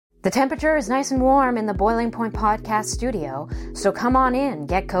The temperature is nice and warm in the Boiling Point Podcast studio, so come on in,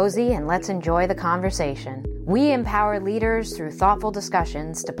 get cozy, and let's enjoy the conversation. We empower leaders through thoughtful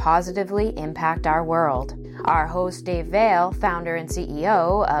discussions to positively impact our world. Our host, Dave Vale, founder and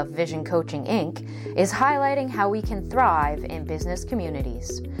CEO of Vision Coaching, Inc., is highlighting how we can thrive in business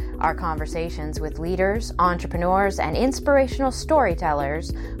communities. Our conversations with leaders, entrepreneurs, and inspirational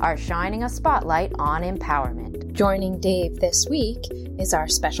storytellers are shining a spotlight on empowerment. Joining Dave this week is our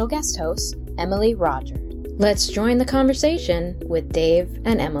special guest host, Emily Roger. Let's join the conversation with Dave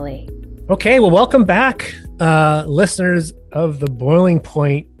and Emily. Okay, well, welcome back, listeners of The Boiling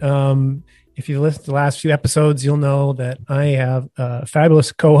Point. If you've listened to the last few episodes, you'll know that I have a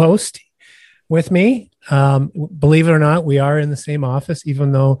fabulous co-host with me. Believe it or not, we are in the same office,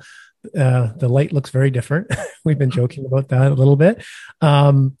 even though the light looks very different. We've been joking about that a little bit.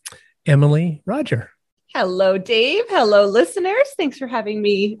 Emily Roger. Hello, Dave. Hello, listeners. Thanks for having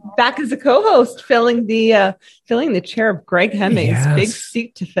me back as a co-host, filling the chair of Greg Hemmings. Yes. Big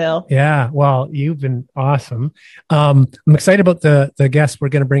seat to fill. Yeah. Well, you've been awesome. I'm excited about the guests we're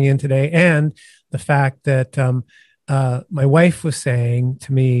going to bring in today, and the fact that my wife was saying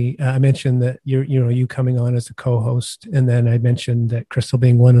to me, I mentioned that you coming on as a co-host, and then I mentioned that Crystal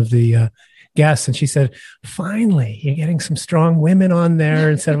being one of the guests, and she said, "Finally, you're getting some strong women on there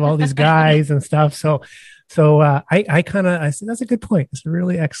instead of all these guys and stuff." So I said, "That's a good point. It's a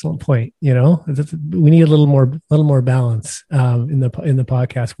really excellent point. We need a little more balance in the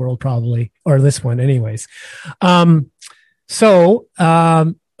podcast world, probably, or this one, anyways." What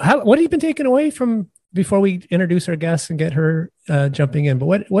have you been taking away from? Before we introduce our guests and get her jumping in,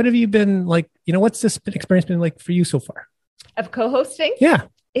 but what have you been like? What's this experience been like for you so far? Of co-hosting? Yeah.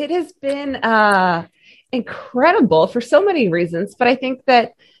 It has been incredible for so many reasons, but I think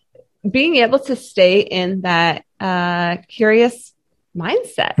that being able to stay in that curious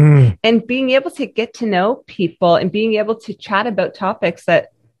mindset and being able to get to know people and being able to chat about topics that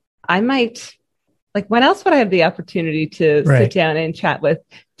I might, like, when else would I have the opportunity to sit down and chat with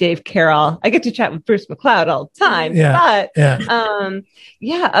Dave Carroll? I get to chat with Bruce McLeod all the time,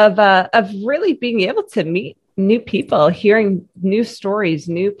 of really being able to meet new people, hearing new stories,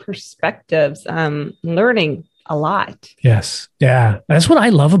 new perspectives, learning a lot. Yes. Yeah. That's what I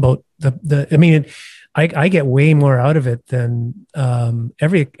love about I get way more out of it than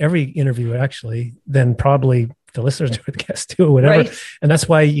every interview, actually, than probably the listeners do with guests too, or whatever. Right. And that's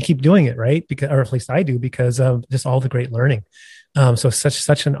why you keep doing it, right? Because, or at least I do, because of just all the great learning. So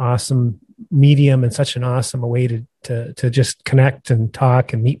such an awesome medium and such an awesome way to just connect and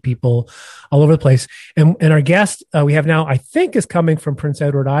talk and meet people all over the place. And our guest we have now, I think, is coming from Prince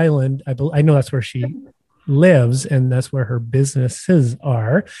Edward Island. I know that's where she lives, and that's where her businesses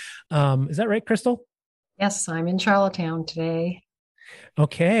are. Is that right, Crystal? Yes, I'm in Charlottetown today.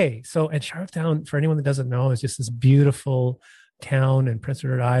 Okay. So, and Charlottetown, for anyone that doesn't know, is just this beautiful town in Prince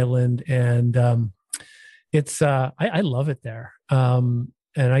Edward Island. And it's, I love it there. And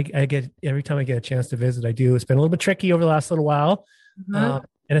I get, every time I get a chance to visit, I do. It's been a little bit tricky over the last little while. And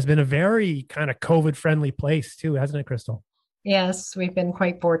it's been a very kind of COVID friendly place too, hasn't it, Crystal? Yes, we've been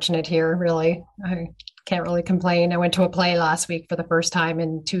quite fortunate here, really. I can't really complain. I went to a play last week for the first time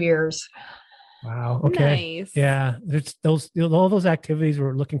in 2 years. Wow. Okay. Nice. Yeah. There's all those activities.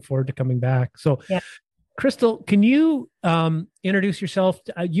 We're looking forward to coming back. So, yeah. Crystal, can you introduce yourself?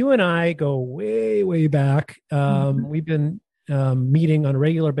 You and I go way, way back. We've been meeting on a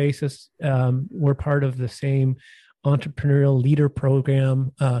regular basis. We're part of the same entrepreneurial leader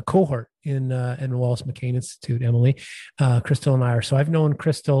program cohort in Wallace McCain Institute, Emily. Crystal and I are. So I've known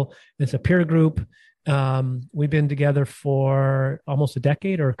Crystal. It's a peer group. We've been together for almost a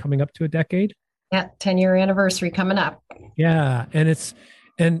decade, or coming up to a decade. Yeah, 10-year anniversary coming up. Yeah, and it's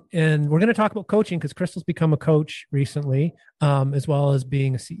and we're going to talk about coaching, because Crystal's become a coach recently, as well as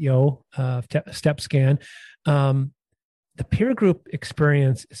being a CEO of StepScan. The peer group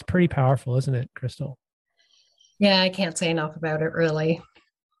experience is pretty powerful, isn't it, Crystal? Yeah, I can't say enough about it, really.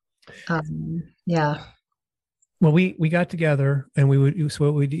 Yeah. Well, we got together, and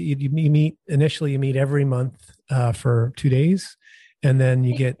you meet every month for 2 days, and then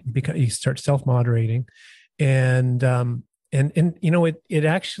you start self-moderating, and it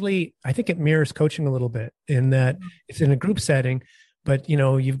actually, I think it mirrors coaching a little bit, in that it's in a group setting, but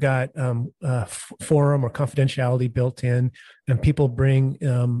you've got forum or confidentiality built in, and people bring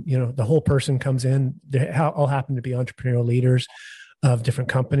the whole person comes in. They all happen to be entrepreneurial leaders of different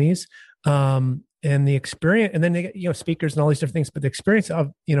companies. And the experience, and then they get, speakers and all these different things, but the experience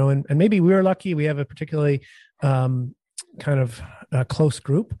of, and maybe we were lucky, we have a particularly kind of close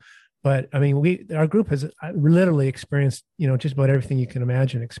group, But I mean, our group has literally experienced, just about everything you can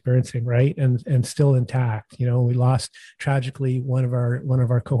imagine experiencing, right? And still intact. We lost tragically one of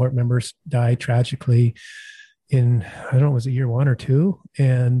our cohort members died tragically in, I don't know, was it year 1 or 2?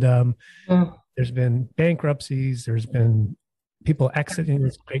 And there's been bankruptcies, there's been people exiting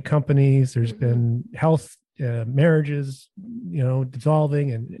these great companies, there's been health marriages,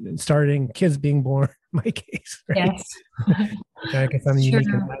 dissolving and starting, kids being born. My case, right? Yes. I guess I'm unique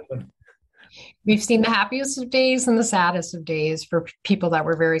in that one. We've seen the happiest of days and the saddest of days for people that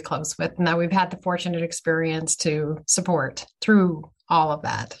we're very close with, and that we've had the fortunate experience to support through all of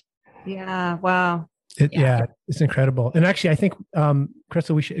that. Yeah. Wow. It's incredible. And actually, I think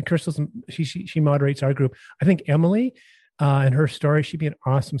Crystal's she moderates our group. I think Emily and her story, she'd be an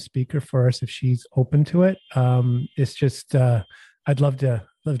awesome speaker for us if she's open to it. It's just I'd love to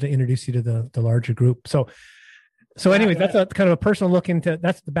introduce you to the larger group. So anyway, that's a kind of a personal look into,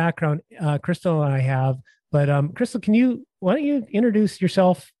 that's the background Crystal and I have. But Crystal, why don't you introduce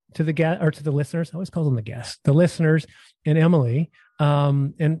yourself to the guest, or to the listeners? I always call them the guests, the listeners, and Emily,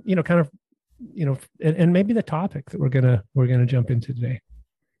 and kind of, and maybe the topic that we're gonna jump into today.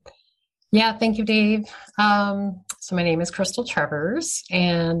 Yeah, thank you, Dave. So my name is Crystal Trevors,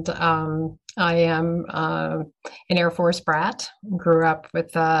 and I am an Air Force brat. Grew up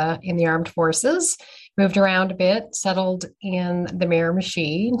in the armed forces, moved around a bit, settled in the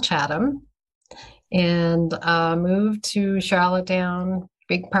Miramichi in Chatham, and moved to Charlottetown.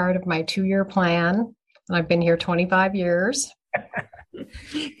 Big part of my 2-year plan, and I've been here 25 years.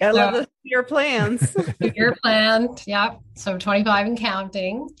 I love your plans. Your plan, yeah. So 25 and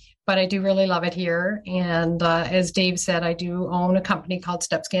counting, but I do really love it here. And as Dave said, I do own a company called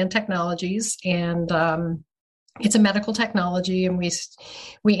StepScan Technologies, and it's a medical technology, and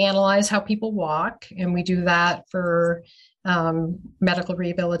we analyze how people walk, and we do that for medical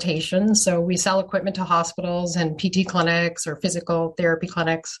rehabilitation. So we sell equipment to hospitals and PT clinics or physical therapy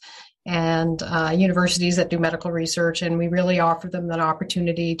clinics and universities that do medical research, and we really offer them that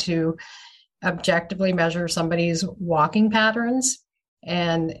opportunity to objectively measure somebody's walking patterns,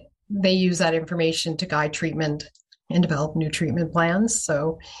 and they use that information to guide treatment and develop new treatment plans.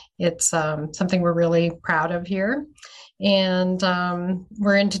 So it's something we're really proud of here, and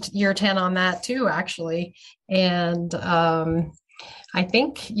we're into year 10 on that too, actually. And I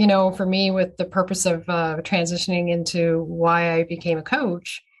think, for me, with the purpose of transitioning into why I became a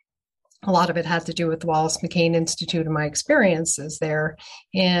coach, a lot of it had to do with the Wallace McCain Institute and my experiences there.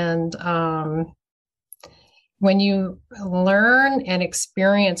 And when you learn and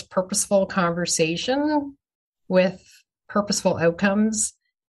experience purposeful conversation with purposeful outcomes,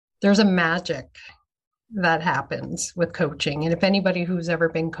 there's a magic that happens with coaching. And if anybody who's ever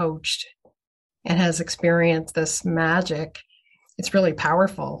been coached and has experienced this magic, it's really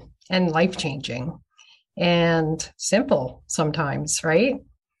powerful and life-changing and simple sometimes, right?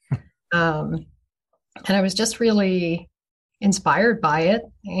 And I was just really inspired by it.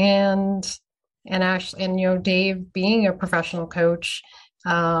 And actually, Dave being a professional coach,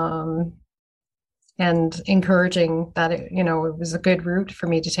 and encouraging that, it was a good route for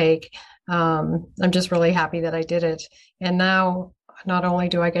me to take. I'm just really happy that I did it. And now, not only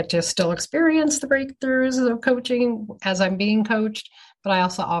do I get to still experience the breakthroughs of coaching as I'm being coached, but I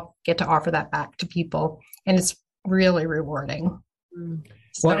also get to offer that back to people. And it's really rewarding.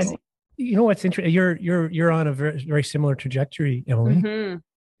 Well, what's interesting, you're on a very, very similar trajectory, Emily. Mm-hmm.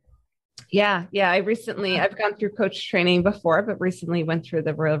 Yeah. I've gone through coach training before, but recently went through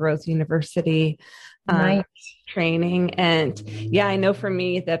the Royal Rose University training. And I know for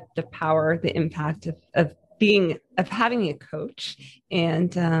me that the power, the impact of having a coach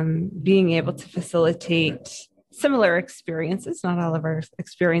and being able to facilitate similar experiences. Not all of our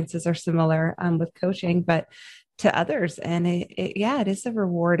experiences are similar with coaching, but to others. And it is a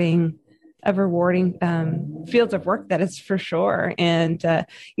rewarding field of work, that is for sure. And,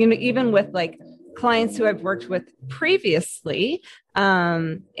 even with like clients who I've worked with previously,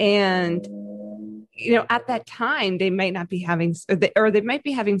 and, at that time, they might not be having, or they might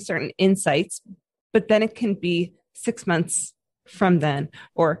be having certain insights, but then it can be 6 months from then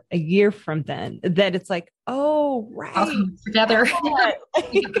or a year from then that it's like, oh, right. Together.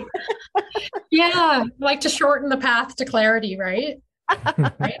 Yeah. Like to shorten the path to clarity, right?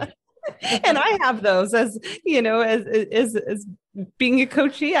 Right. And I have those as being a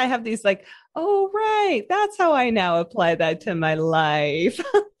coachee. I have these like, oh, right. That's how I now apply that to my life.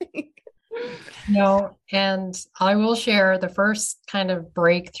 And I will share the first kind of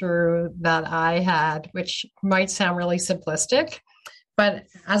breakthrough that I had, which might sound really simplistic, but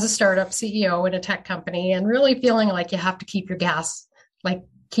as a startup CEO in a tech company and really feeling like you have to keep your gas like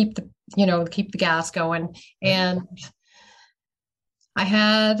keep the gas going. And I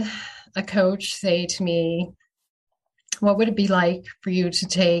had a coach say to me, what would it be like for you to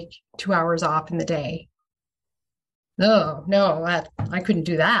take 2 hours off in the day? No, I couldn't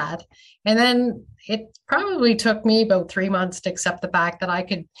do that. And then it probably took me about 3 months to accept the fact that I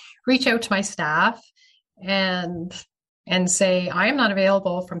could reach out to my staff and say, I am not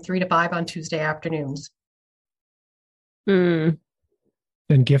available from 3 to 5 on Tuesday afternoons. And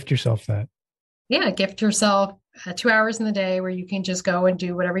gift yourself that. Yeah, gift yourself 2 hours in the day where you can just go and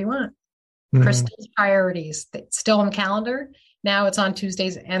do whatever you want. Crystal's priorities, it's still on the calendar. Now it's on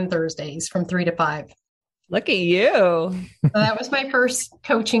Tuesdays and Thursdays from 3 to 5. Look at you. So that was my first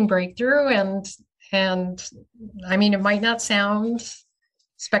coaching breakthrough. And I mean, it might not sound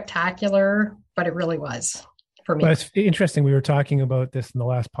spectacular, but it really was for me. Well, it's interesting. We were talking about this in the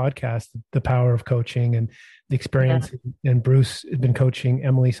last podcast, the power of coaching and the experience. Yeah. And Bruce had been coaching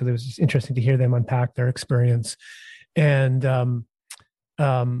Emily. So it was just interesting to hear them unpack their experience. And,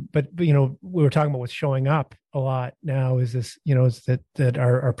 but we were talking about what's showing up a lot now is this, is that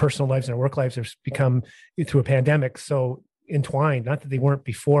our personal lives and our work lives have become through a pandemic so entwined. Not that they weren't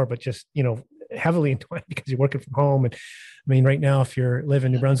before, but just heavily entwined because you're working from home. And I mean, right now, if you're living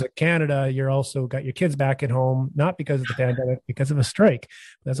in New Brunswick, Canada, you're also got your kids back at home, not because of the pandemic, because of a strike.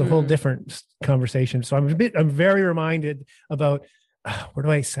 That's a whole different conversation. So I'm very reminded about. Where do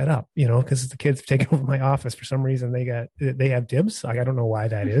I set up? Because the kids have taken over my office for some reason. They have dibs. I don't know why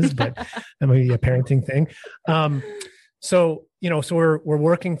that is, but that might be a parenting thing. So we're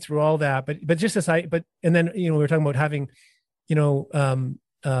working through all that, but just as and then we were talking about having,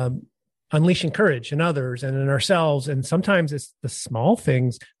 unleashing courage in others and in ourselves, and sometimes it's the small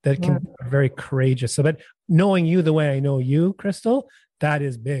things that can be very courageous. So, but knowing you the way I know you, Crystal, that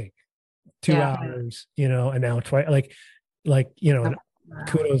is big. 2 hours, and now twice,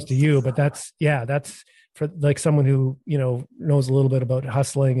 kudos to you, but that's for like someone who, knows a little bit about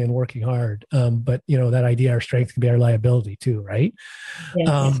hustling and working hard. But that idea, our strength can be our liability too. Right.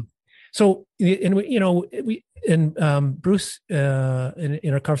 Yes. So, and Bruce,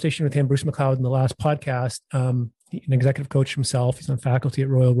 in our conversation with him, Bruce McLeod in the last podcast, an executive coach himself, he's on faculty at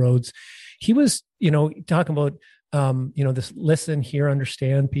Royal Roads. He was, talking about, this listen, hear,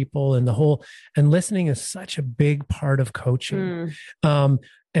 understand people and and listening is such a big part of coaching.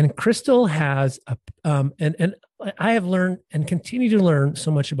 And Crystal has and I have learned and continue to learn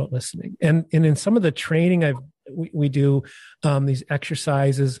so much about listening. And in some of the training we do these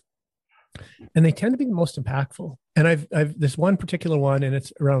exercises, and they tend to be the most impactful. And I've this one particular one, and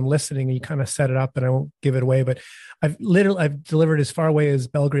it's around listening, and you kind of set it up, and I won't give it away, but I've delivered as far away as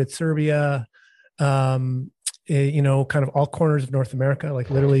Belgrade, Serbia, kind of all corners of North America, like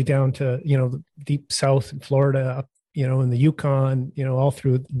literally down to, the deep south in Florida, up, in the Yukon, all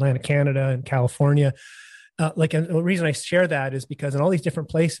through Atlantic Canada and California. And the reason I share that is because in all these different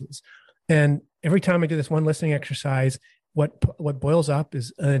places, and every time I do this one listening exercise, what boils up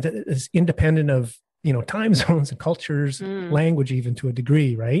is independent of, time zones and cultures, language, even to a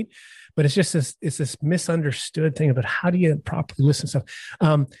degree, right? But it's just this misunderstood thing about how do you properly listen to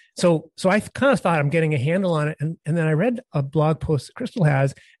stuff. So I kind of thought I'm getting a handle on it. And then I read a blog post that Crystal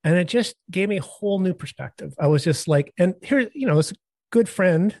has, and it just gave me a whole new perspective. I was just like, and here, it's a good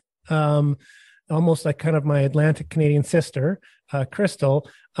friend, almost like kind of my Atlantic Canadian sister, Crystal.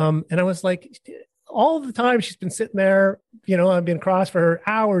 And I was like, all the time she's been sitting there, I've been across for her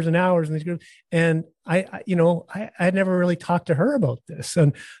hours and hours in these groups. And I had never really talked to her about this.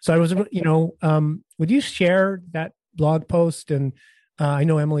 And so I was, would you share that blog post? And I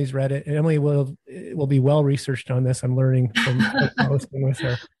know Emily's read it, and Emily will be well researched on this. I'm learning from posting with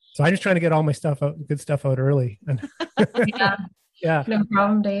her. So I'm just trying to get all my good stuff out early. Yeah. No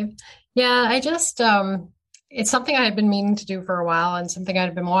problem, Dave. Yeah. I just, it's something I had been meaning to do for a while, and something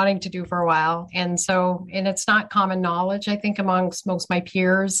I'd been wanting to do for a while. And it's not common knowledge, I think, amongst most of my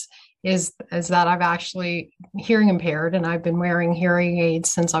peers is that I've actually hearing impaired, and I've been wearing hearing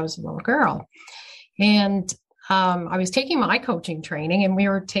aids since I was a little girl. And I was taking my coaching training, and we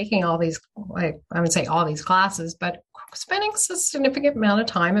were taking all these, I would say all these classes, but spending a significant amount of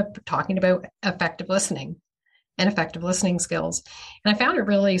time talking about effective listening and effective listening skills. And I found it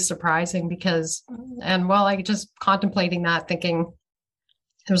really surprising because, and while I just contemplating that, thinking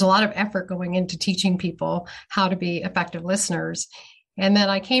there was a lot of effort going into teaching people how to be effective listeners. And then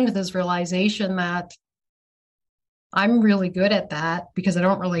I came to this realization that I'm really good at that because I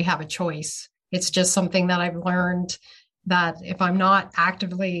don't really have a choice. It's just something that I've learned that if I'm not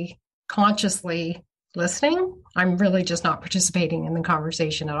actively, consciously listening, I'm really just not participating in the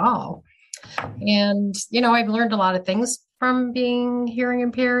conversation at all. And, I've learned a lot of things from being hearing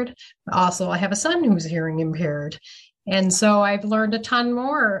impaired. Also, I have a son who's hearing impaired. And so I've learned a ton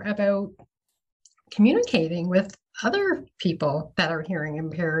more about communicating with other people that are hearing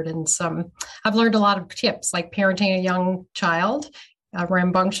impaired. And I've learned a lot of tips, like parenting a young child, a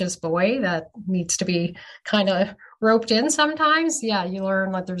rambunctious boy that needs to be kind of roped in sometimes. Yeah, you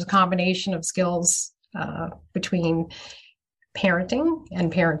learn that there's a combination of skills between parenting and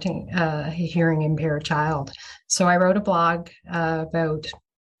parenting a hearing impaired child. So I wrote a blog about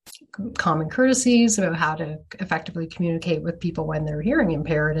common courtesies, about how to effectively communicate with people when they're hearing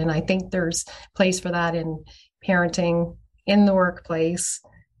impaired. And I think there's place for that in parenting in the workplace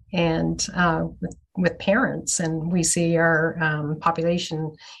and with parents. And we see our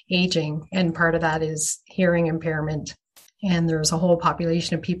population aging, and part of that is hearing impairment. And there's a whole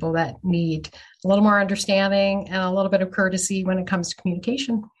population of people that need a little more understanding and a little bit of courtesy when it comes to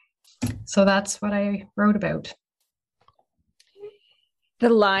communication. So that's what I wrote about. The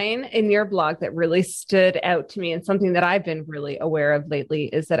line in your blog that really stood out to me, and something that I've been really aware of lately,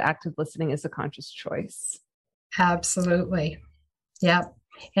 is that active listening is a conscious choice. Absolutely. Yeah.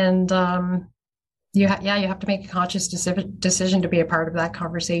 And you have to make a conscious decision to be a part of that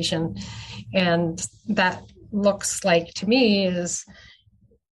conversation. And that looks like, to me, is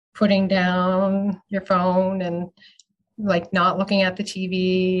putting down your phone and like not looking at the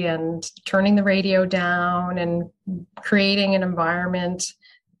TV and turning the radio down and creating an environment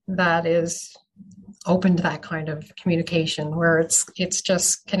that is open to that kind of communication where it's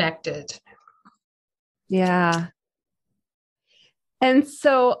just connected. Yeah. And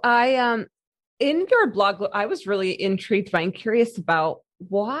so in your blog, I was really intrigued by and curious about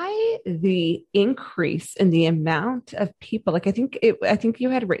why the increase in the amount of people, like I think you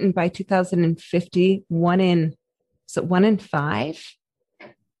had written by 2050, one in 5.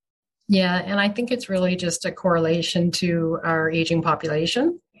 Yeah. And I think it's really just a correlation to our aging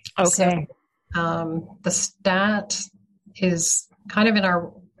population. Okay. So, the stat is kind of in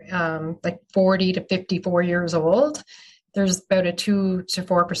our, like 40 to 54 years old. There's about a 2 to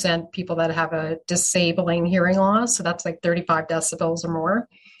 4% people that have a disabling hearing loss. So that's like 35 decibels or more.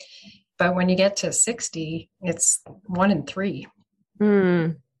 But when you get to 60, it's 1 in 3.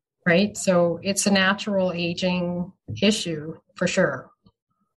 Right? So it's a natural aging issue for sure.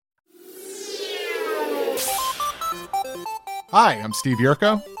 Hi, I'm Steve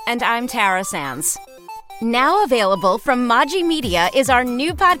Yerko. And I'm Tara Sands. Now available from Maji Media is our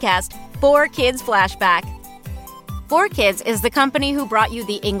new podcast, 4Kids Flashback. 4Kids is the company who brought you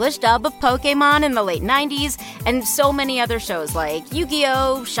the English dub of Pokemon in the late 90s and so many other shows like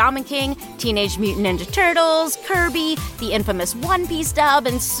Yu-Gi-Oh!, Shaman King, Teenage Mutant Ninja Turtles, Kirby, the infamous One Piece dub,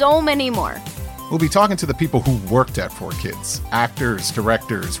 and so many more. We'll be talking to the people who worked at 4Kids. Actors,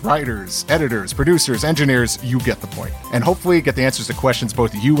 directors, writers, editors, producers, engineers, you get the point. And hopefully get the answers to questions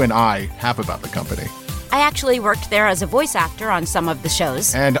both you and I have about the company. I actually worked there as a voice actor on some of the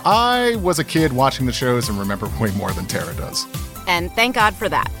shows. And I was a kid watching the shows and remember way more than Tara does. And thank God for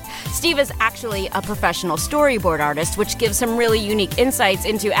that. Steve is actually a professional storyboard artist, which gives some really unique insights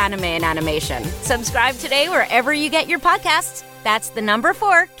into anime and animation. Subscribe today wherever you get your podcasts. That's the number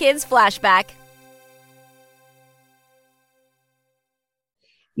 4 Kids Flashback.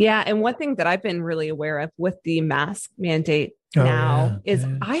 Yeah. And one thing that I've been really aware of with the mask mandate is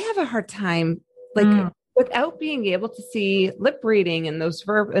I have a hard time, without being able to see lip reading and those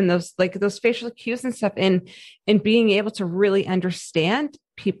those facial cues and stuff, and being able to really understand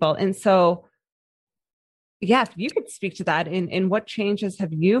people. And so, yeah, if you could speak to that, and what changes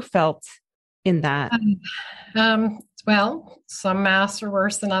have you felt in that? Well, some masks are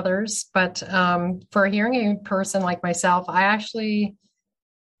worse than others, but for a hearing aid person like myself, I actually,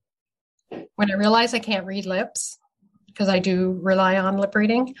 when I realize I can't read lips, because I do rely on lip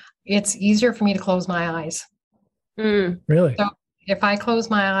reading, it's easier for me to close my eyes. Really? So if I close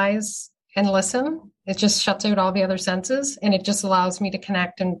my eyes and listen, it just shuts out all the other senses, and it just allows me to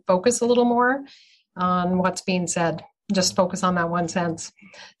connect and focus a little more on what's being said. Just focus on that one sense.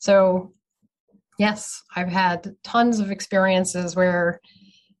 So yes, I've had tons of experiences where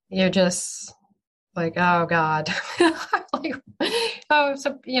you're just like, oh God, so,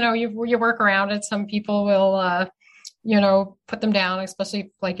 you work around it. Some people will, put them down,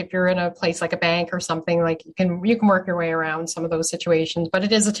 especially like if you're in a place like a bank or something, like you can work your way around some of those situations, but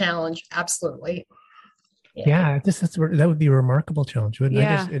it is a challenge. Absolutely. Yeah. That would be a remarkable challenge,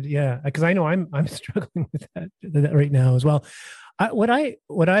 wouldn't it? Yeah. Because I know I'm struggling with that right now as well. I've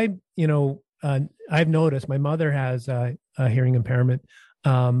noticed my mother has a hearing impairment.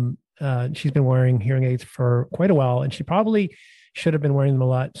 She's been wearing hearing aids for quite a while, and she probably should have been wearing them a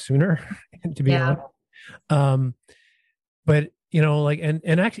lot sooner, to be honest. But, like,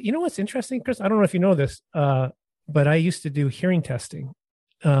 and actually, what's interesting, Chris, I don't know if you know this, but I used to do hearing testing.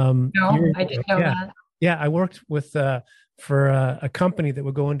 No, I didn't know that. Yeah. I worked with, for a company that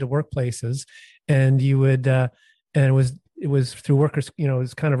would go into workplaces, and you would, and it was through workers, it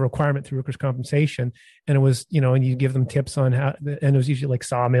was kind of a requirement through workers' compensation. And it was, and you give them tips on how, and it was usually like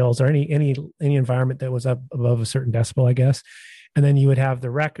sawmills or any environment that was up above a certain decibel, I guess. And then you would have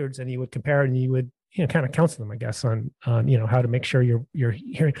the records, and you would compare it, and you would, kind of counsel them, I guess, on how to make sure you're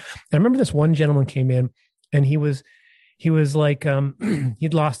hearing. And I remember this one gentleman came in, and he was like,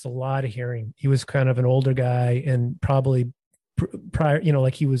 he'd lost a lot of hearing. He was kind of an older guy, and probably prior,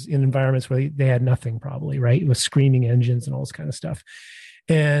 like he was in environments where they had nothing, probably, right? It was screaming engines and all this kind of stuff.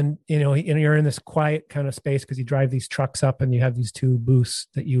 And, you're in this quiet kind of space because you drive these trucks up, and you have these two booths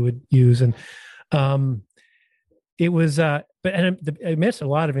that you would use. And it was, I met a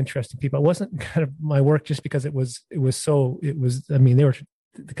lot of interesting people. It wasn't kind of my work just because the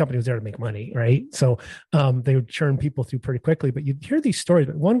company was there to make money, right? So they would churn people through pretty quickly. But you'd hear these stories.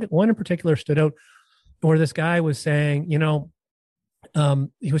 But one in particular stood out, where this guy was saying, he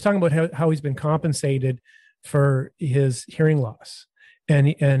was talking about how he's been compensated for his hearing loss,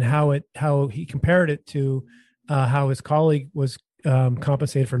 and how he compared it to how his colleague was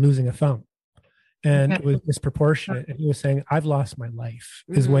compensated for losing a thumb. And it was disproportionate. And he was saying, I've lost my life,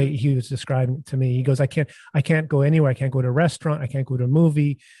 is the way he was describing it to me. He goes, I can't go anywhere. I can't go to a restaurant. I can't go to a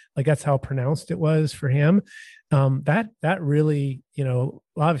movie. Like, that's how pronounced it was for him. That really,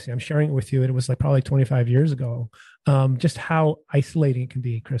 obviously I'm sharing it with you. It was like probably 25 years ago. Just how isolating it can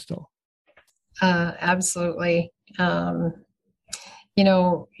be, Crystal. Absolutely. Like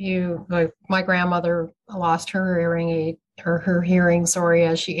my grandmother lost her hearing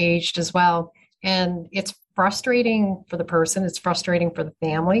as she aged as well. And it's frustrating for the person. It's frustrating for the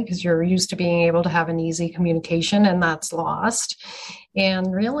family, because you're used to being able to have an easy communication, and that's lost.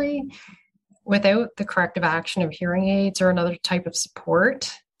 And really, without the corrective action of hearing aids or another type of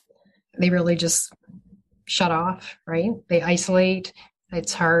support, they really just shut off, right? They isolate.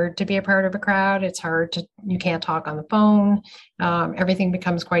 It's hard to be a part of a crowd. You can't talk on the phone. Everything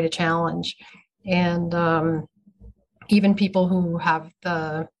becomes quite a challenge. And even people who have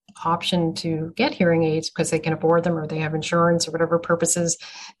the option to get hearing aids because they can afford them, or they have insurance, or whatever purposes,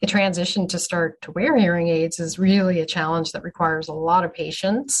 the transition to start to wear hearing aids is really a challenge that requires a lot of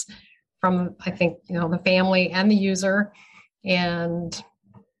patience from, I think, the family and the user, and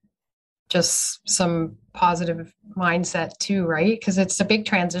just some positive mindset too, right? Because it's a big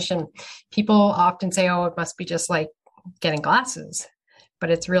transition. People often say, oh, it must be just like getting glasses, but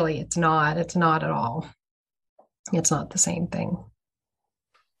it's not at all. It's not the same thing.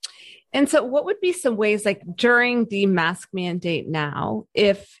 And so what would be some ways, like during the mask mandate now,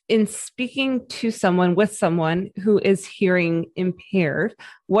 if in speaking to someone who is hearing impaired,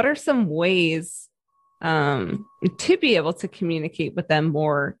 what are some ways to be able to communicate with them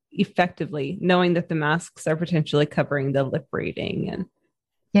more effectively, knowing that the masks are potentially covering the lip reading?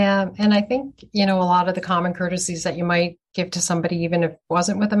 And I think, a lot of the common courtesies that you might give to somebody, even if it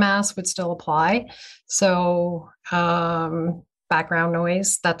wasn't with a mask, would still apply. So, background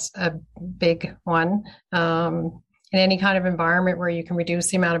noise, that's a big one. In any kind of environment where you can reduce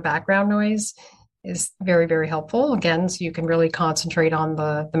the amount of background noise is very, very helpful. Again, so you can really concentrate on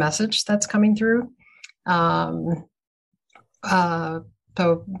the message that's coming through.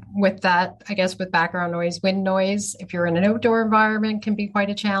 So with that, I guess with background noise, wind noise, if you're in an outdoor environment, can be quite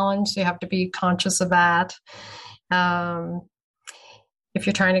a challenge. So you have to be conscious of that. If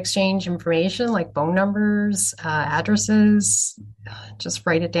you're trying to exchange information like phone numbers, addresses, just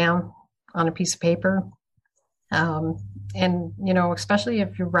write it down on a piece of paper. And, especially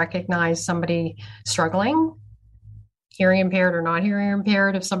if you recognize somebody struggling, hearing impaired or not hearing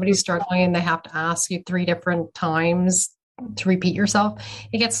impaired, if somebody's struggling and they have to ask you 3 different times to repeat yourself,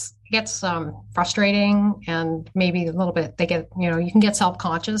 it gets frustrating, and maybe a little bit, you can get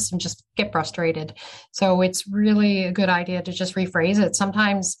self-conscious and just get frustrated. So it's really a good idea to just rephrase it.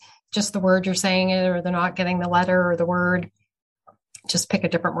 Sometimes just the word you're saying it, or they're not getting the letter or the word, just pick a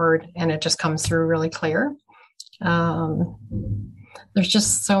different word and it just comes through really clear. There's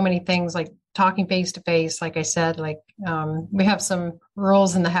just so many things, like talking face to face. Like I said, we have some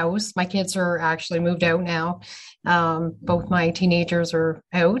rules in the house. My kids are actually moved out now. Both my teenagers are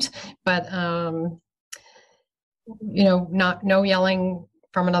out, but, no yelling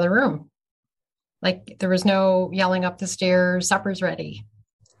from another room. Like, there was no yelling up the stairs, supper's ready.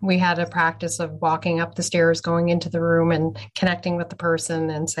 We had a practice of walking up the stairs, going into the room and connecting with the person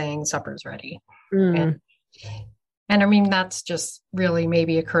and saying supper's ready. And I mean, that's just really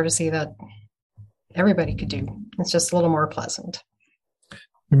maybe a courtesy that everybody could do. It's just a little more pleasant.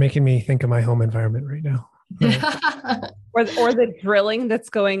 You're making me think of my home environment right now. Right. or the drilling that's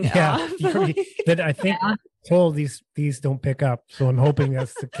going on. That I think told these don't pick up. So I'm hoping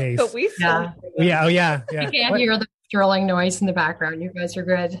that's the case. But we still yeah. You can't hear the drilling noise in the background. You guys are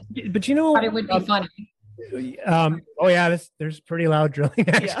good. But you know, but it would be funny. There's pretty loud drilling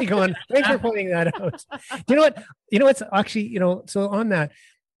actually going. Thanks for pointing that out. You know what? It's actually, so on that,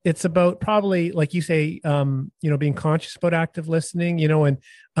 it's about probably, like you say, being conscious about active listening,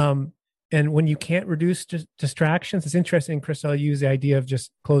 and when you can't reduce distractions, it's interesting, Chris, I'll use the idea of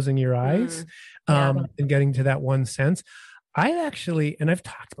just closing your eyes and getting to that one sense. I actually, and I've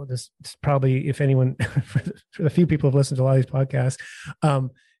talked about this probably, if anyone, for the few people who've listened to a lot of these podcasts,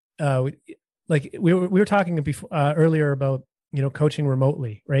 like we were talking before, earlier about, coaching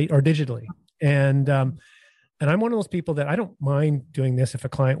remotely, right? Or digitally. And I'm one of those people that I don't mind doing this if a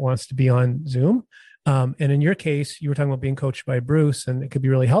client wants to be on Zoom. And in your case, you were talking about being coached by Bruce, and it could be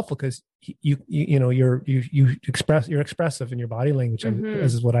really helpful because you're expressive in your body language.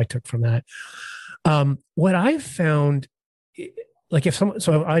 This is what I took from that. What I've found, like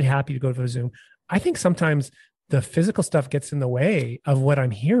so I'd happy to go to a Zoom. I think sometimes the physical stuff gets in the way of what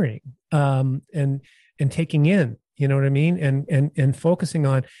I'm hearing, and taking in, you know what I mean? And focusing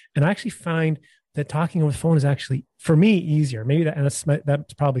on, and I actually find that talking on the phone is actually, for me, easier. Maybe that's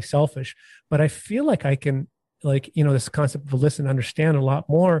probably selfish, but I feel like I can, this concept of listen, understand a lot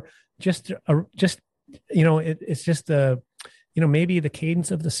more. It's just maybe the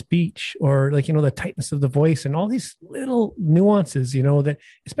cadence of the speech, or the tightness of the voice, and all these little nuances, that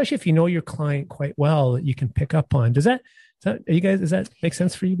especially if you know your client quite well, that you can pick up on. Does that make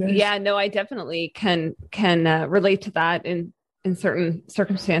sense for you guys? Yeah, no, I definitely can relate to that in certain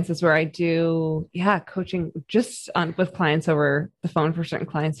circumstances where I do, coaching just with clients over the phone for certain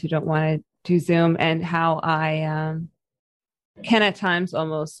clients who don't want to do Zoom, and how I can at times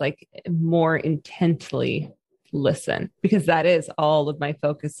almost like more intently listen, because that is all of my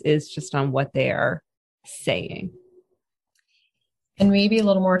focus is just on what they are saying. And maybe a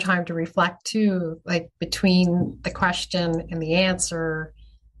little more time to reflect too, like between the question and the answer,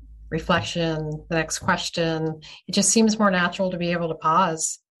 reflection, the next question. It just seems more natural to be able to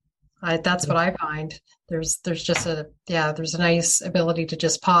pause. That's what I find. There's just there's a nice ability to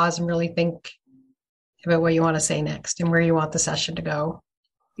just pause and really think about what you want to say next and where you want the session to go.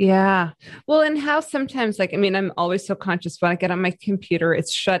 Yeah. Well, and how sometimes, I'm always so conscious when I get on my computer,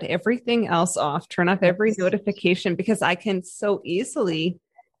 it's shut everything else off, turn off every notification, because I can so easily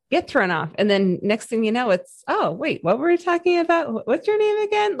get thrown off. And then next thing you know, it's, oh, wait, what were we talking about? What's your name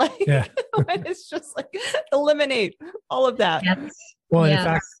again? And it's just eliminate all of that. Yes. Well, in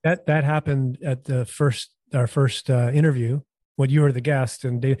fact, that happened at our first interview when you were the guest,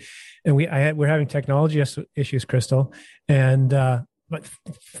 and we're having technology issues, Crystal, and but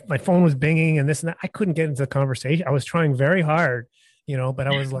my phone was binging and this and that. I couldn't get into the conversation. I was trying very hard, but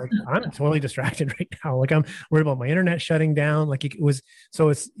I was like, I'm totally distracted right now. Like, I'm worried about my internet shutting down. Like, it was, so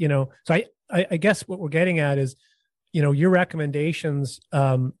it's, so I guess what we're getting at is, your recommendations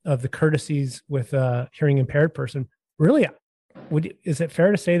of the courtesies with a hearing impaired person, really, is it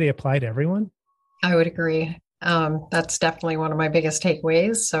fair to say they apply to everyone? I would agree. That's definitely one of my biggest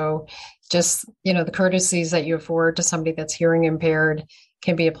takeaways. So just, the courtesies that you afford to somebody that's hearing impaired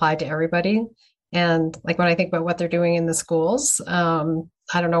can be applied to everybody. And like when I think about what they're doing in the schools, I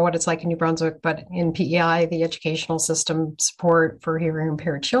don't know what it's like in New Brunswick, but in PEI, the educational system support for hearing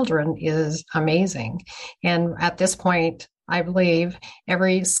impaired children is amazing. And at this point, I believe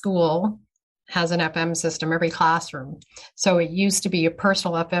every school has an FM system, every classroom. So it used to be a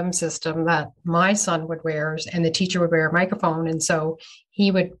personal FM system that my son would wear, and the teacher would wear a microphone. And so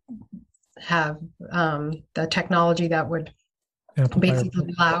he would have the technology that would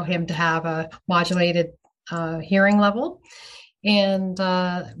basically allow him to have a modulated hearing level. And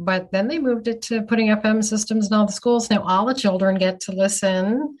but then they moved it to putting FM systems in all the schools. Now all the children get to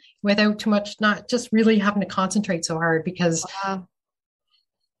listen without too much, not just really having to concentrate so hard, because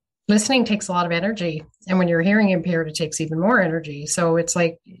listening takes a lot of energy. And when you're hearing impaired, it takes even more energy. So it's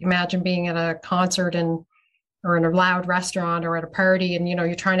like, imagine being at a concert or in a loud restaurant or at a party, and,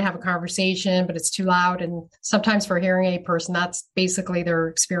 you're trying to have a conversation, but it's too loud. And sometimes for a hearing aid person, that's basically their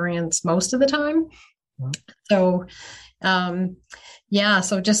experience most of the time. So,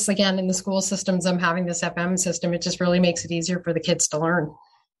 so just again, in the school systems, I'm having this FM system. It just really makes it easier for the kids to learn.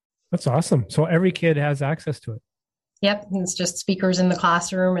 That's awesome. So every kid has access to it. Yep. It's just speakers in the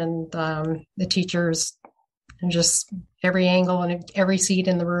classroom, and the teachers, and just every angle and every seat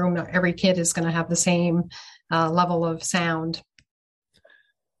in the room. Every kid is going to have the same level of sound.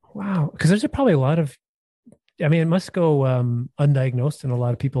 Wow. Because there's probably a lot of I mean, it must go undiagnosed in a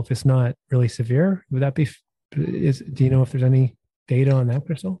lot of people if it's not really severe. Would that be? Do you know if there's any data on that,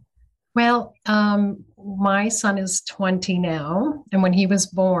 Crystal? Well, my son is 20 now, and when he was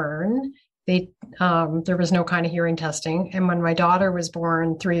born, there was no kind of hearing testing. And when my daughter was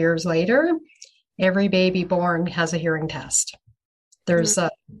born 3 years later, every baby born has a hearing test. There's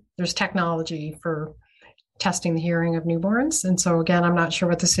technology for testing the hearing of newborns. And so again, I'm not sure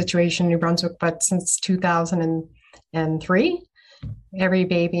what the situation in New Brunswick, but since 2003, every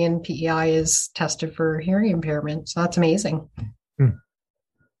baby in PEI is tested for hearing impairment. So that's amazing.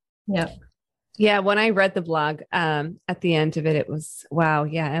 Yeah. Yeah. When I read the blog, at the end of it, it was, wow.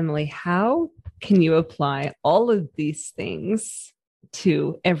 Yeah. Emily, how can you apply all of these things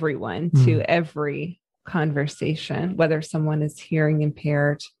to everyone, to every conversation, whether someone is hearing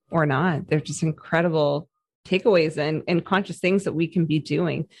impaired or not? They're just incredible takeaways and conscious things that we can be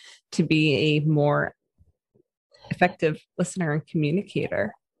doing to be a more effective listener and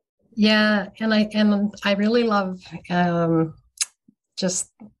communicator. Yeah. And I really love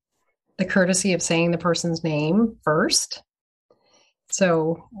just the courtesy of saying the person's name first.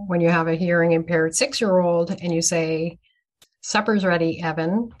 So when you have a hearing impaired 6-year-old and you say, "Supper's ready,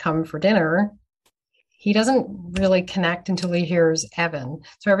 Evan, come for dinner," he doesn't really connect until he hears Evan.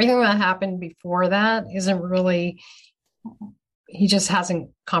 So everything that happened before that isn't really, he just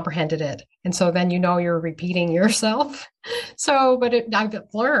hasn't comprehended it. And so then you're repeating yourself. So, but I've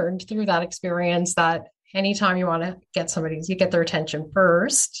learned through that experience that anytime you want to get somebody, you get their attention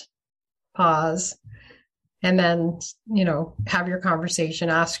first, pause, and then, have your conversation,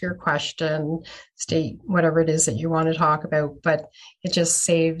 ask your question, state whatever it is that you want to talk about. But it just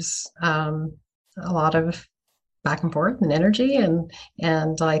saves a lot of back and forth and energy. And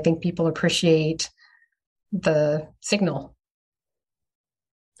I think people appreciate the signal.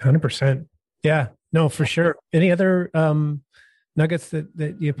 100%. Yeah, no, for sure. Any other nuggets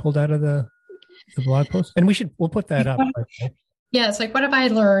that you pulled out of the blog post? And we'll put that up. Yeah, it's like, what have I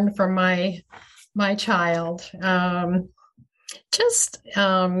learned from my child?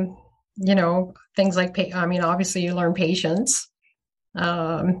 Things like, obviously you learn patience.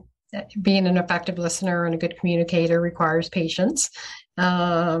 Being an effective listener and a good communicator requires patience.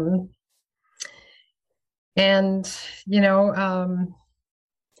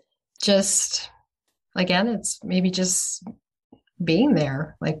 Just again, it's maybe just being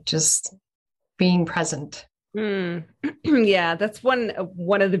there, like just being present. Yeah, that's one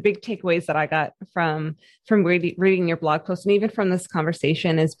of the big takeaways that I got from reading your blog post, and even from this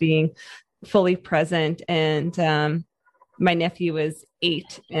conversation, is being fully present. And my nephew is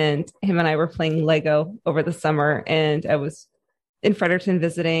 8, and him and I were playing Lego over the summer, and I was in Fredericton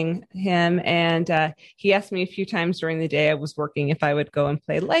visiting him, and he asked me a few times during the day I was working if I would go and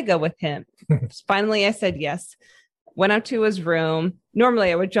play Lego with him. Finally, I said yes. Went out to his room. Normally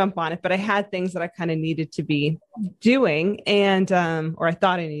I would jump on it, but I had things that I kind of needed to be doing, and or I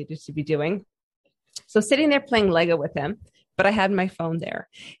thought I needed to be doing. So sitting there playing Lego with him, but I had my phone there,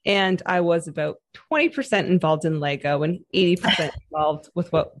 and I was about 20% involved in Lego and 80% involved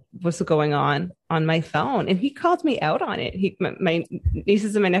with what was going on my phone. And he called me out on it. My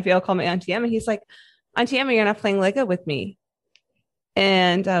nieces and my nephew all called me Auntie Emma. He's like, "Auntie Emma, you're not playing Lego with me."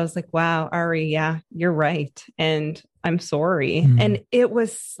 And I was like, wow, Ari, yeah, you're right. And I'm sorry. And it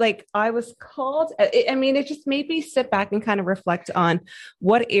was like, I was called, it just made me sit back and kind of reflect on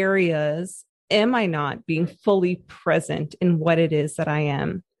what areas am I not being fully present in what it is that I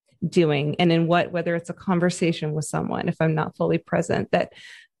am doing, and in whether it's a conversation with someone, if I'm not fully present, that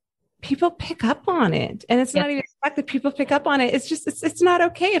people pick up on it. And it's not even the fact that people pick up on it. It's just, it's not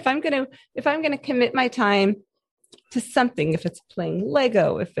okay. If I'm going to commit my time to something, if it's playing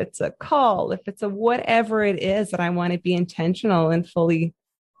Lego, if it's a call, if it's a whatever it is, that I want to be intentional and fully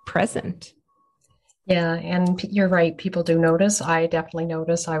present. Yeah. And you're right. People do notice. I definitely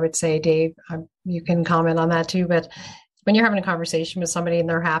notice. I would say, Dave, you can comment on that too. But when you're having a conversation with somebody and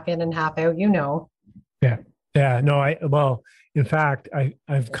they're half in and half out, Yeah. Yeah. No, in fact,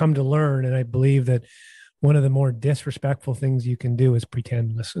 I've come to learn, and I believe that one of the more disrespectful things you can do is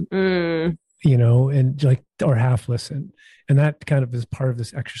pretend listen. And or half listen. And that kind of is part of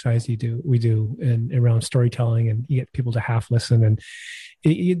this exercise we do and around storytelling, and you get people to half listen. And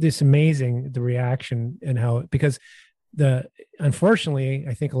it's amazing, the reaction and how, because unfortunately,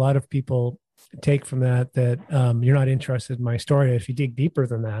 I think a lot of people take from that you're not interested in my story. If you dig deeper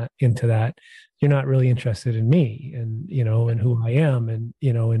than that, into that, you're not really interested in me and, and who I am. And,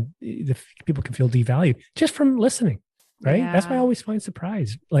 and the people can feel devalued just from listening. Right. Yeah. That's why I always find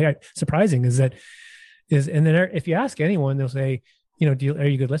surprising and then if you ask anyone, they'll say, are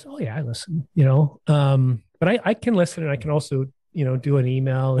you good listener? Oh yeah, I listen, but I can listen, and I can also, do an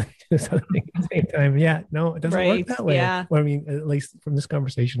email and do something at the same time. Yeah, no, it doesn't work that way. Yeah. Well, I mean, at least from this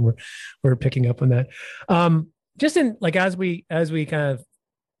conversation, we're picking up on that. Just in like, as we kind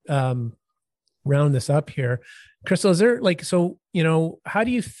of round this up here, Crystal, is there like, so, how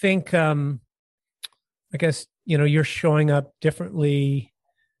do you think, I guess, you're showing up differently,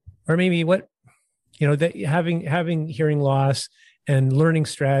 or maybe what, that having hearing loss and learning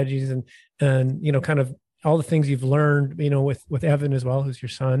strategies and kind of all the things you've learned, with Evan as well, who's your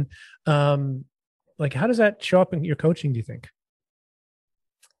son. Like, how does that show up in your coaching, do you think?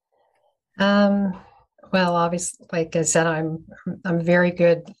 Well, obviously, like I said, I'm a very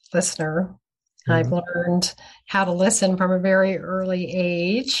good listener. Mm-hmm. I've learned how to listen from a very early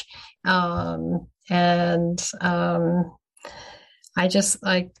age. I just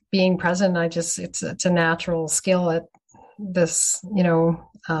like being present. It's a natural skill at this,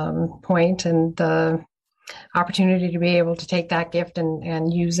 point, and the opportunity to be able to take that gift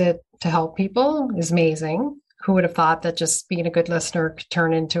and use it to help people is amazing. Who would have thought that just being a good listener could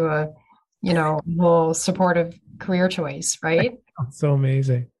turn into a, whole supportive career choice, right? So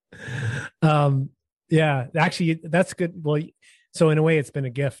amazing. Yeah, actually that's good. Well, so in a way it's been a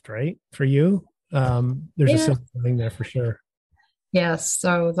gift, right? For you. There's a simple thing there for sure. Yes.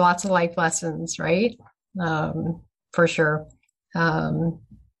 So lots of life lessons, right? For sure.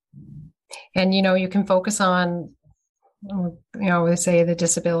 And, you can focus on, we say the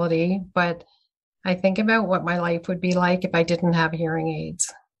disability, but I think about what my life would be like if I didn't have hearing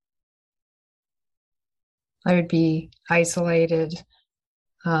aids. I would be isolated.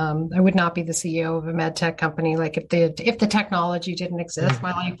 I would not be the CEO of a med tech company. Like if the technology didn't exist,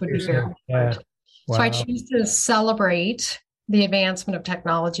 my life would be very hard. Yeah. Wow. So I choose to celebrate the advancement of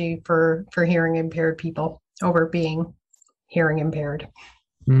technology for hearing impaired people over being hearing impaired.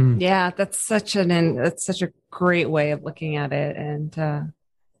 Mm. Yeah, that's such a great way of looking at it. And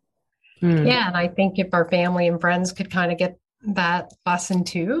yeah, and I think if our family and friends could kind of get that lesson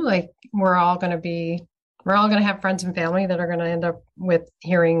too, like we're all going to have friends and family that are going to end up with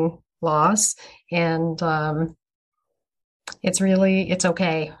hearing loss, and it's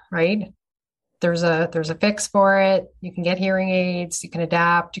okay, right? There's a fix for it. You can get hearing aids, you can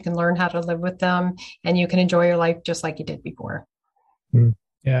adapt, you can learn how to live with them, and you can enjoy your life just like you did before.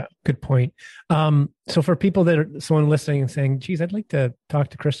 Yeah, good point. So for people that are someone listening and saying, geez, I'd like to talk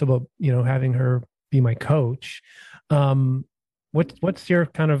to Crystal about, having her be my coach. What's your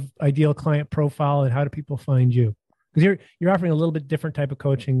kind of ideal client profile, and how do people find you? Because you're offering a little bit different type of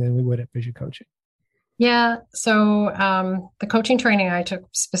coaching than we would at Vision Coaching. Yeah. So the coaching training I took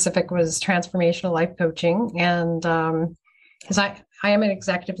specific was transformational life coaching. And because I am an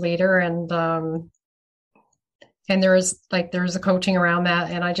executive leader, and there's a coaching around that.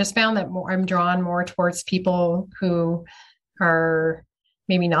 And I just found that I'm drawn more towards people who are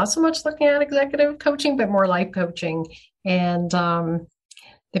maybe not so much looking at executive coaching, but more life coaching. And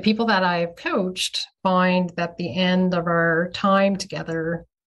the people that I've coached find that the end of our time together,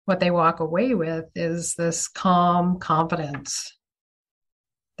 what they walk away with is this calm confidence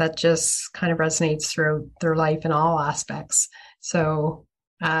that just kind of resonates through their life in all aspects. So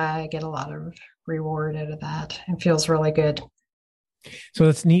I get a lot of reward out of that. It feels really good. So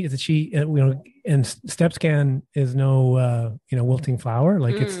it's neat that she, and StepScan is no, wilting flower.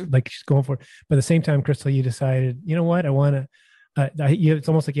 Like it's like she's going for it. But at the same time, Crystal, you decided, you know what, I want to, it's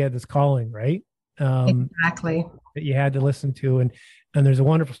almost like you had this calling, right? Exactly. That you had to listen to. And there's a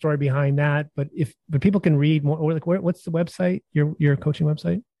wonderful story behind that. But people can read more, or like, what's the website, your coaching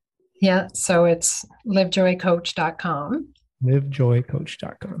website? Yeah. So it's livejoycoach.com.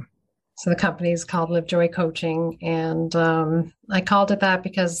 livejoycoach.com. So the company is called Live Joy Coaching. And I called it that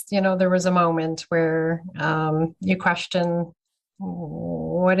because, there was a moment where you question,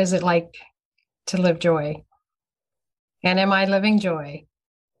 what is it like to live joy? And am I living joy?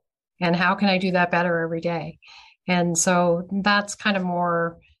 And how can I do that better every day? And so that's kind of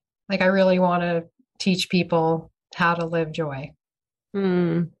more like I really want to teach people how to live joy.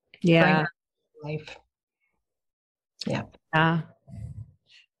 Yeah. Life. Yeah.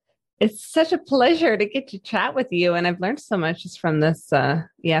 It's such a pleasure to get to chat with you. And I've learned so much just from this,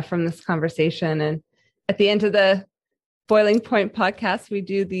 from this conversation. And at the end of the Boiling Point podcast, we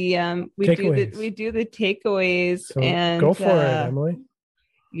do the takeaways. So and go for it, Emily.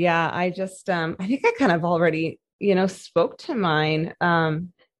 Yeah, I just, I think I kind of already, spoke to mine,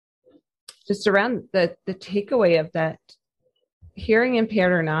 just around the takeaway of that hearing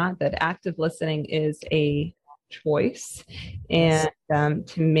impaired or not, that active listening is a choice, and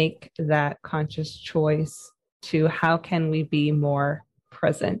to make that conscious choice to how can we be more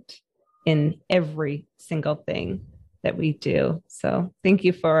present in every single thing that we do. So thank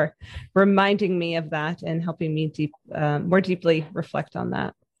you for reminding me of that and helping me more deeply reflect on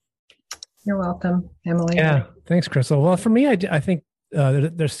that. You're welcome, Emily. Yeah, thanks, Crystal. Well, for me, I think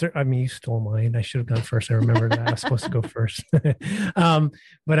there's. I mean, you stole mine. I should have gone first. I remember that I was supposed to go first. But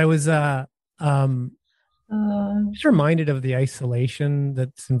I was just reminded of the isolation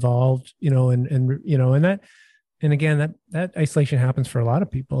that's involved, and again, that isolation happens for a lot of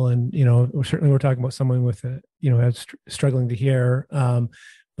people. And, certainly we're talking about someone with struggling to hear.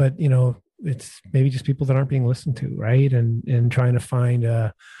 But, it's maybe just people that aren't being listened to. Right. And trying to find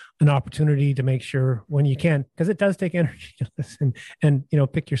an opportunity to make sure when you can, because it does take energy to listen and,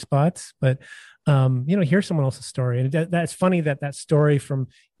 pick your spots, but, hear someone else's story. And that's funny that story from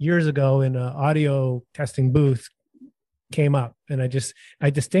years ago in an audio testing booth came up, and I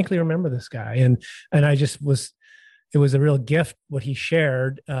distinctly remember this guy, and it was a real gift what he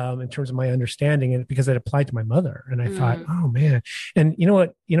shared in terms of my understanding, and because it applied to my mother. And I thought, oh man. And you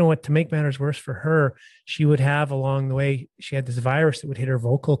know what, to make matters worse for her, she would have along the way, she had this virus that would hit her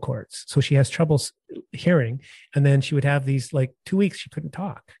vocal cords. So she has trouble hearing. And then she would have these 2 weeks she couldn't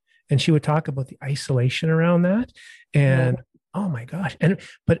talk. And she would talk about the isolation around that. And oh my gosh.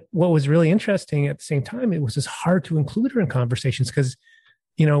 But what was really interesting at the same time, it was just hard to include her in conversations because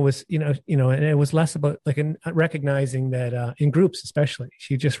and it was less about recognizing that in groups, especially,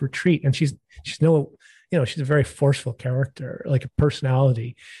 she just retreat, and she's a very forceful character, like a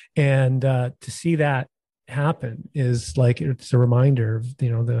personality. And to see that happen is it's a reminder of,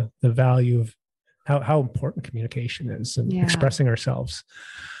 the value of how important communication is and expressing ourselves.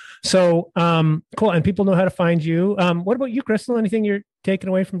 So, cool. And people know how to find you. What about you, Crystal? Anything you're taking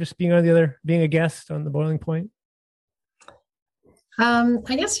away from just being a guest on The Boiling Point? I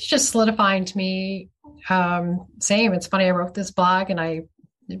guess it's just solidifying to me. Same. It's funny. I wrote this blog and I'm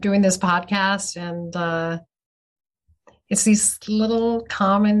doing this podcast, and it's these little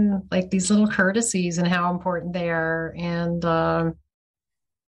common, these little courtesies and how important they are. And now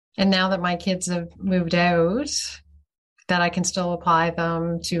that my kids have moved out, that I can still apply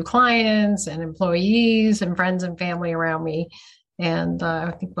them to clients and employees and friends and family around me. And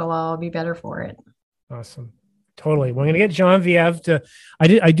I think we'll all be better for it. Awesome. Totally. We're going to get Genevieve to,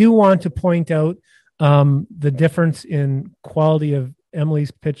 I do want to point out the difference in quality of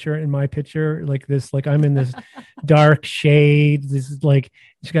Emily's picture and my picture, I'm in this dark shade. This is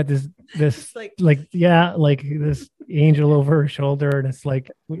she's got this this angel over her shoulder. And it's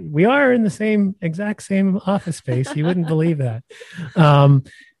we are in the exact same office space. You wouldn't believe that.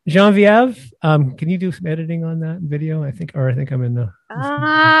 Genevieve, can you do some editing on that video? I think I'm in the...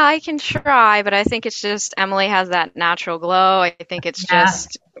 I can try, but I think it's just Emily has that natural glow. I think it's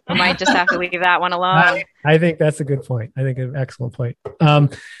just, we might just have to leave that one alone. I think that's a good point. I think an excellent point.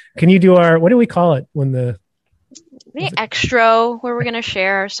 Can you do what do we call it when the extra, where we're going to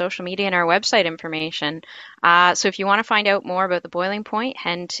share our social media and our website information. So if you want to find out more about The Boiling Point,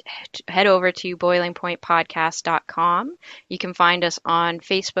 head over to boilingpointpodcast.com. You can find us on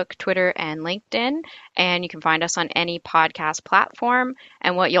Facebook, Twitter, and LinkedIn, and you can find us on any podcast platform.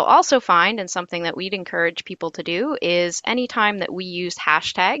 And what you'll also find, and something that we'd encourage people to do, is anytime that we use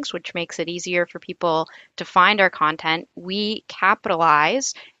hashtags, which makes it easier for people to find our content, we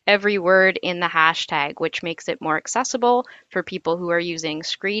capitalize every word in the hashtag, which makes it more accessible for people who are using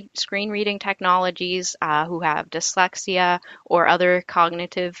screen reading technologies, who have dyslexia or other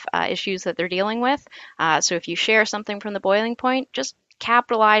cognitive issues that they're dealing with. So if you share something from The Boiling Point, just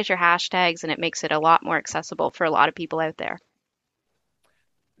capitalize your hashtags, and it makes it a lot more accessible for a lot of people out there.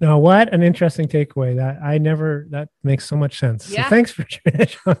 Now, what an interesting takeaway. That makes so much sense. Yeah. So thanks for sharing.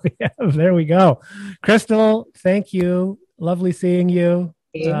 There we go. Crystal, thank you. Lovely seeing you.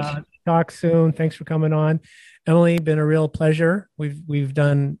 Talk soon. Thanks for coming on. Emily, been a real pleasure. We've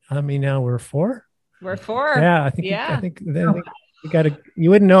done, now we're 4? We're 4. Yeah, I think you gotta, you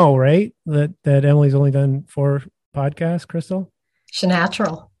wouldn't know, right? That Emily's only done 4 podcasts, Crystal? She's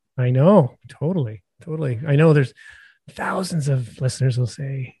natural. I know. Totally. I know there's thousands of listeners will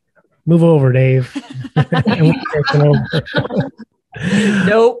say, move over, Dave. And we take over.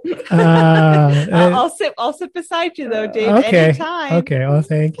 Nope. I'll sit beside you though, Dave. Okay. Anytime. Okay. Oh,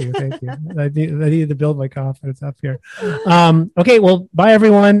 thank you. I need to build my confidence up here. Okay. Well, bye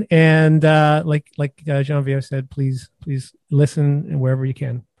everyone. And like Genevieve said, please listen wherever you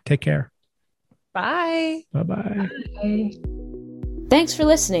can. Take care. Bye. Bye. Thanks for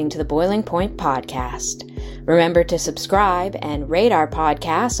listening to the Boiling Point Podcast. Remember to subscribe and rate our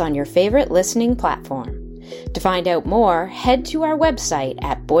podcast on your favorite listening platform. To find out more, head to our website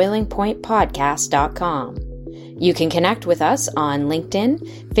at boilingpointpodcast.com. You can connect with us on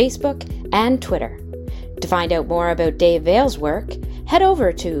LinkedIn, Facebook, and Twitter. To find out more about Dave Vale's work, head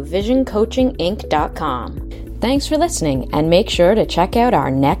over to visioncoachinginc.com. Thanks for listening, and make sure to check out our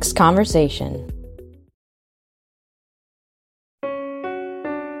next conversation.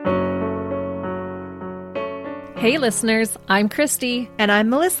 Hey listeners, I'm Christy. And I'm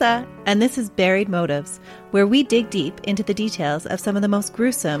Melissa, and this is Buried Motives, where we dig deep into the details of some of the most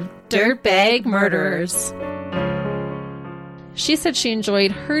gruesome dirtbag murderers. She said she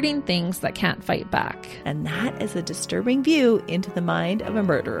enjoyed hurting things that can't fight back. And that is a disturbing view into the mind of a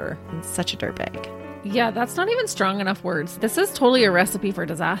murderer and such a dirtbag. Yeah, that's not even strong enough words. This is totally a recipe for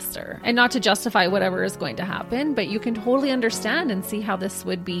disaster. And not to justify whatever is going to happen, but you can totally understand and see how this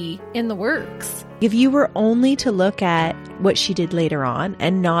would be in the works. If you were only to look at what she did later on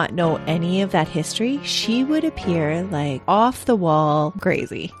and not know any of that history, she would appear like off the wall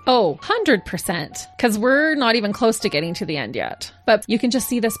crazy. Oh, 100%. Because we're not even close to getting to the end yet. But you can just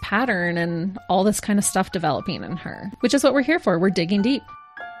see this pattern and all this kind of stuff developing in her, which is what we're here for. We're digging deep.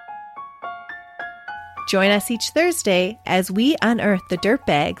 Join us each Thursday as we unearth the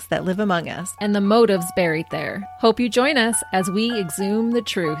dirtbags that live among us and the motives buried there. Hope you join us as we exhume the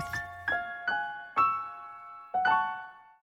truth.